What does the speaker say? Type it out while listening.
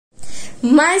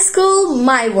My school,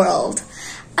 my world.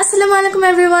 Assalamualaikum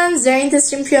everyone, Zarin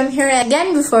here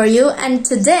again before you, and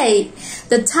today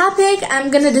the topic I'm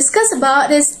gonna discuss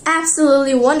about is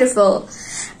absolutely wonderful.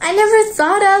 I never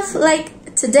thought of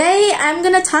today I'm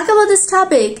gonna talk about this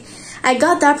topic. I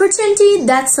got the opportunity,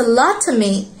 that's a lot to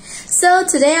me. So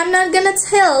today I'm not gonna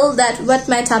tell what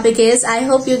my topic is. I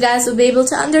hope you guys will be able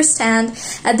to understand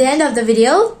at the end of the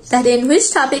video that in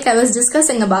which topic I was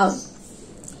discussing about.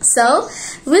 So,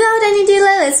 without any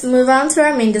delay, let's move on to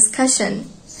our main discussion.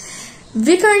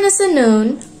 Vikarnasa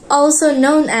Noon, also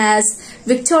known as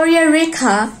Victoria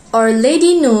Rekha or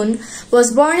Lady Noon,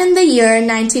 was born in the year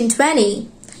 1920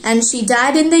 and she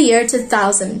died in the year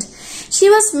 2000. She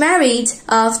was married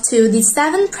off to the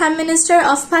 7th Prime Minister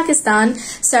of Pakistan,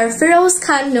 Sir Firoz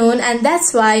Khan Noon, and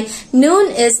that's why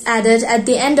Noon is added at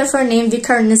the end of her name,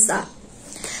 Vikarnasa.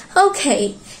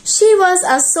 Okay. She was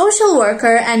a social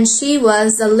worker and she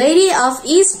was the Lady of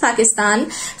East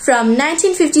Pakistan from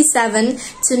 1957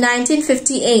 to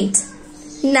 1958.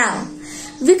 Now,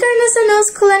 Vikarnasa Noon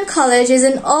School and College is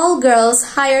an all-girls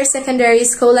higher secondary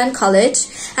school and college,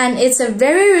 and it's a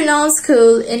very renowned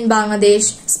school in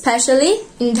Bangladesh, especially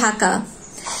in Dhaka.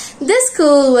 This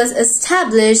school was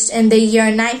established in the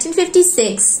year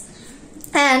 1956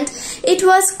 and it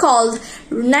was called,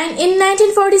 in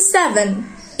 1947,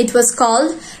 it was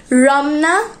called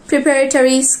Ramna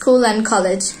Preparatory School and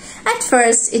College. At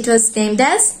first, it was named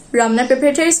as Ramna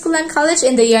Preparatory School and College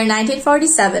in the year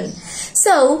 1947.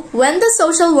 So, when the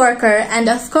social worker and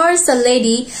of course the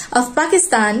lady of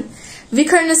Pakistan,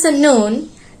 Vikarnasa Noon,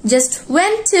 just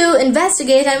went to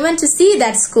investigate and went to see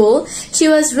that school, she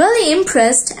was really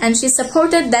impressed and she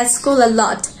supported that school a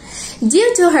lot.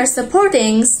 Due to her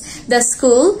supportings, the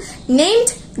school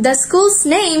named the school's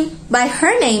name by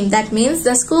her name. That means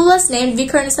the school was named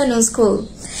Vikarnasa Noon School.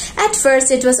 At first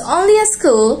it was only a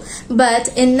school, but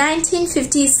in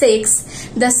 1956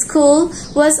 the school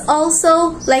was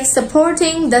also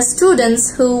supporting the students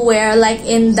who were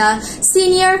in the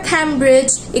senior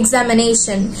Cambridge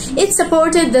examination. It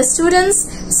supported the students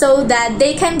so that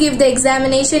they can give the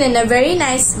examination in a very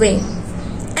nice way.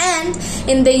 And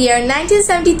in the year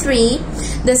 1973,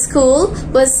 the school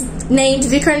was named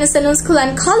Vikarnasa Noon School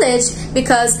and College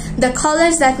because the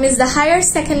college, that means the higher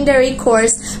secondary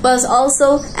course, was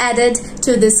also added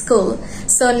to the school.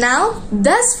 So now,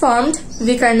 thus formed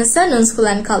Vikarnasa Noon School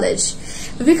and College.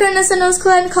 Vikarnasa Noon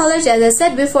School and College, as I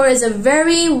said before, is a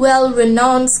very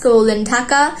well-renowned school in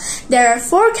Dhaka. There are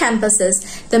 4 campuses.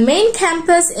 The main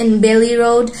campus in Bailey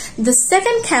Road, the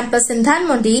 2nd campus in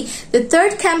Dhanmondi, the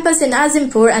 3rd campus in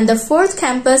Azimpur, and the 4th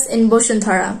campus in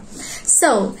Boshuntara.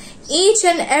 So, each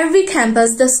and every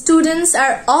campus, the students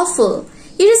are awful.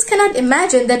 You just cannot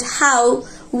imagine that how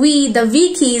we, the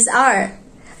Vikis, are.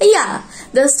 Yeah,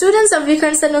 the students of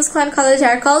Vikarnasa Noon School and College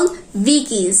are called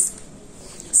Vikis.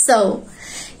 So,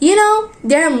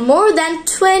 there are more than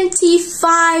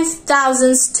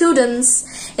 25,000 students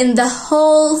in the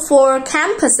whole 4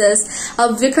 campuses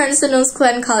of Vikarnasa Noon School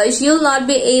and College. You'll not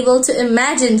be able to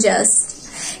imagine just.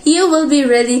 You will be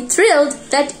really thrilled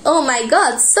that, oh my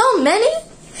god, so many?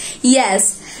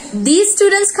 Yes, these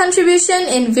students' contribution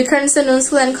in Vikarnasa Noon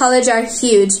School and College are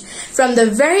huge. From the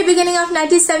very beginning of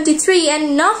 1973,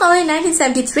 and not only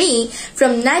 1973,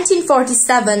 from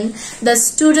 1947, the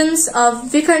students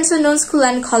of Vikarnasa Noon School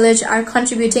and College are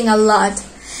contributing a lot.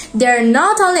 There are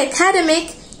not only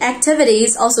academic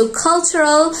activities, also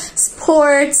cultural,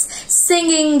 sports,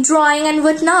 singing, drawing, and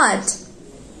whatnot.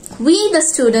 We, the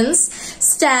students,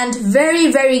 stand very,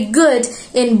 very good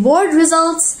in board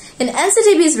results, in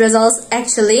NCTB's results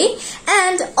actually,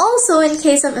 and also in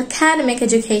case of academic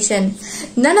education.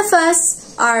 None of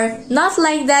us are not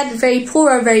like that very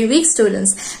poor or very weak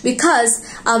students because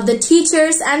of the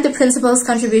teachers and the principal's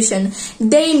contribution.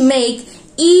 They make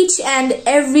each and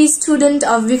every student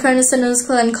of Vikarnasa Noon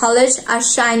School and College a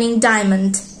shining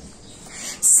diamond.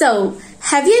 So,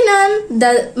 have you known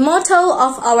the motto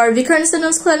of our Vikarnasa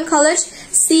Noon School and College?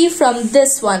 See from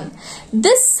this one.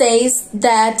 This says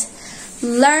that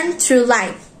learn through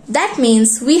life. That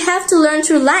means we have to learn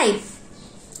through life.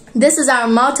 This is our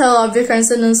motto of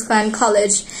Vikarnasa Noon School and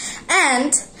College.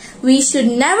 And we should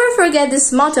never forget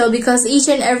this motto because each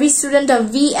and every student of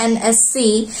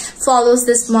VNSC follows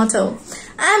this motto.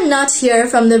 I'm not here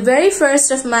from the very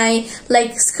first of my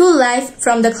school life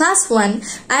from the class 1.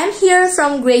 I'm here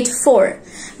from grade 4.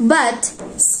 But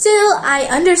still I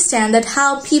understand that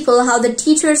how the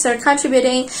teachers are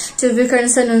contributing to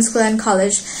Vikarnasa Noon School and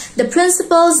College. The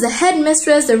principals, the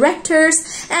headmistress, the rectors,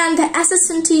 and the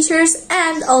assistant teachers,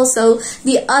 and also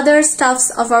the other staffs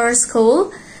of our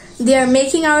school. They are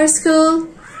making our school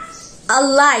a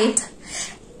light.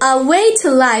 a way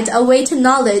to light, a way to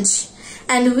knowledge.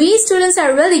 And we students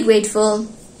are really grateful.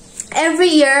 Every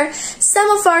year, some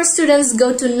of our students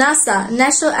go to NASA,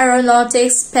 National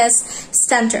Aeronautics Space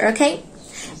Center, okay?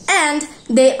 And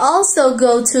they also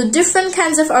go to different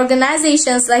kinds of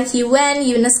organizations like UN,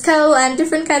 UNESCO, and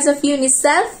different kinds of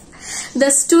UNICEF. The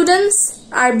students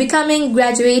are becoming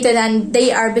graduated and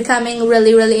they are becoming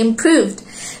really improved.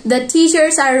 The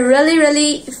teachers are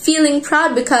really feeling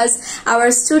proud because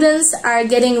our students are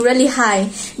getting really high.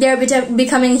 They are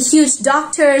becoming huge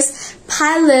doctors,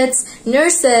 pilots,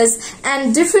 nurses,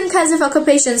 and different kinds of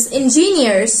occupations,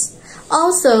 engineers.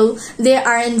 Also, they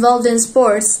are involved in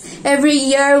sports. Every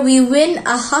year we win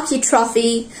a hockey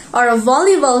trophy or a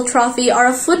volleyball trophy or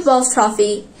a football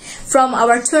trophy from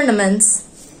our tournaments.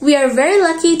 We are very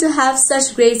lucky to have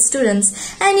such great students.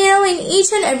 And you know, in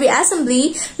each and every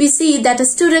assembly, we see that a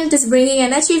student is bringing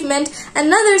an achievement,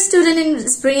 another student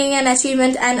is bringing an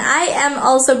achievement, and I am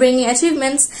also bringing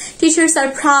achievements. Teachers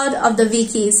are proud of the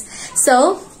Vikis.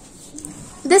 So,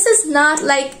 this is not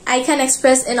like I can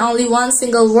express in only one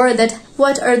single word that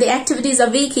what are the activities of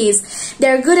Vikis.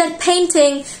 They're good at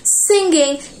painting,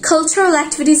 singing, cultural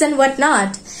activities and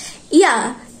whatnot.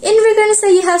 Yeah. In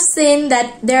Vikarnasa, you have seen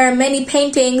that there are many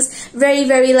paintings,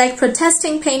 very like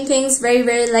protesting paintings,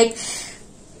 very like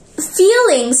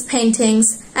feelings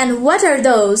paintings. And what are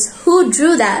those? Who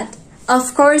drew that?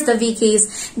 Of course, the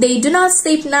Vikis. They do not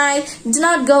sleep night, do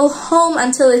not go home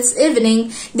until it's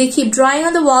evening. They keep drawing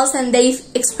on the walls and they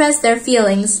express their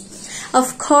feelings.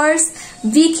 Of course,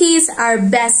 Vikis are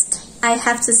best, I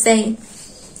have to say.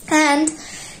 And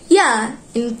yeah,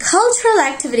 in cultural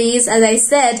activities, as I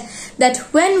said, that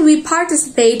when we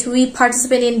participate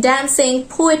in dancing,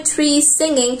 poetry,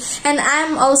 singing, and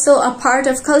I'm also a part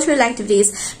of cultural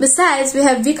activities. Besides, we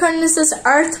have Vikarnasa's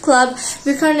Art Club,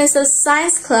 Vikarnasa's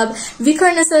Science Club,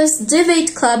 Vikarnasa's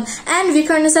Debate Club, and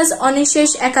Vikarnasa's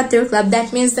Onishesh Ekatur Club.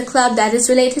 That means the club that is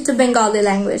related to Bengali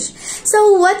language.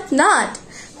 So what not?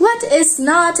 What is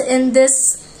not in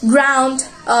this ground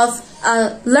of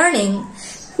learning?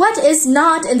 What is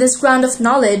not in this ground of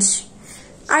knowledge?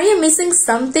 Are you missing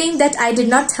something that I did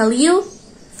not tell you?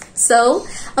 So,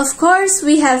 of course,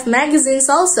 we have magazines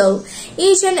also.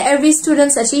 Each and every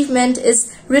student's achievement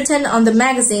is written on the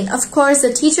magazine. Of course,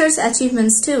 the teachers'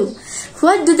 achievements too.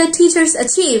 What do the teachers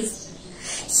achieve?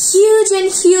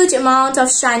 Huge amount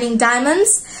of shining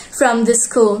diamonds from this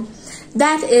school.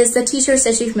 That is the teachers'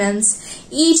 achievements.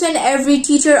 Each and every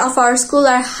teacher of our school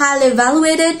are highly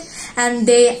evaluated and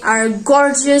they are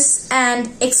gorgeous and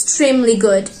extremely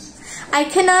good. I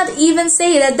cannot even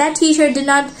say that teacher did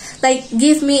not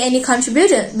give me any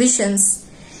contributions.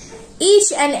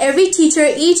 Each and every teacher,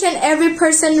 each and every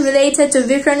person related to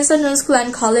Vikarnasa Noon School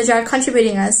and College are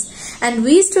contributing us. And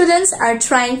we students are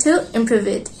trying to improve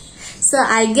it. So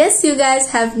I guess you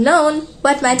guys have known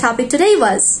what my topic today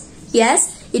was.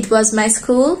 Yes, it was my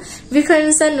school,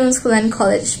 Vikarnasa Noon School and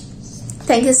College.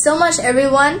 Thank you so much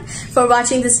everyone for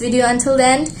watching this video until the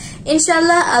end.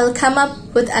 Inshallah, I'll come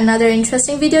up with another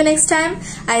interesting video next time.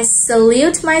 I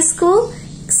salute my school.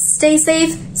 Stay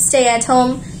safe, stay at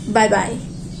home. Bye bye.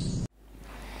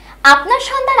 আপনার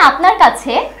সন্তান আপনার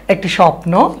কাছে একটি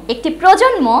স্বপ্ন, একটি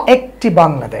প্রজন্ম, একটি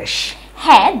বাংলাদেশ।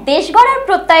 হ্যাঁ, দেশ গড়ার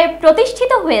প্রত্যয়ে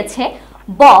প্রতিষ্ঠিত হয়েছে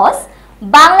বস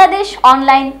Bangladesh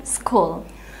online school.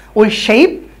 We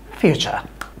shape future.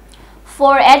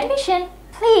 For admission,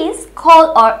 please call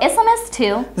or SMS to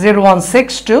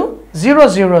 0162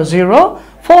 000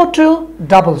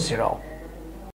 4200.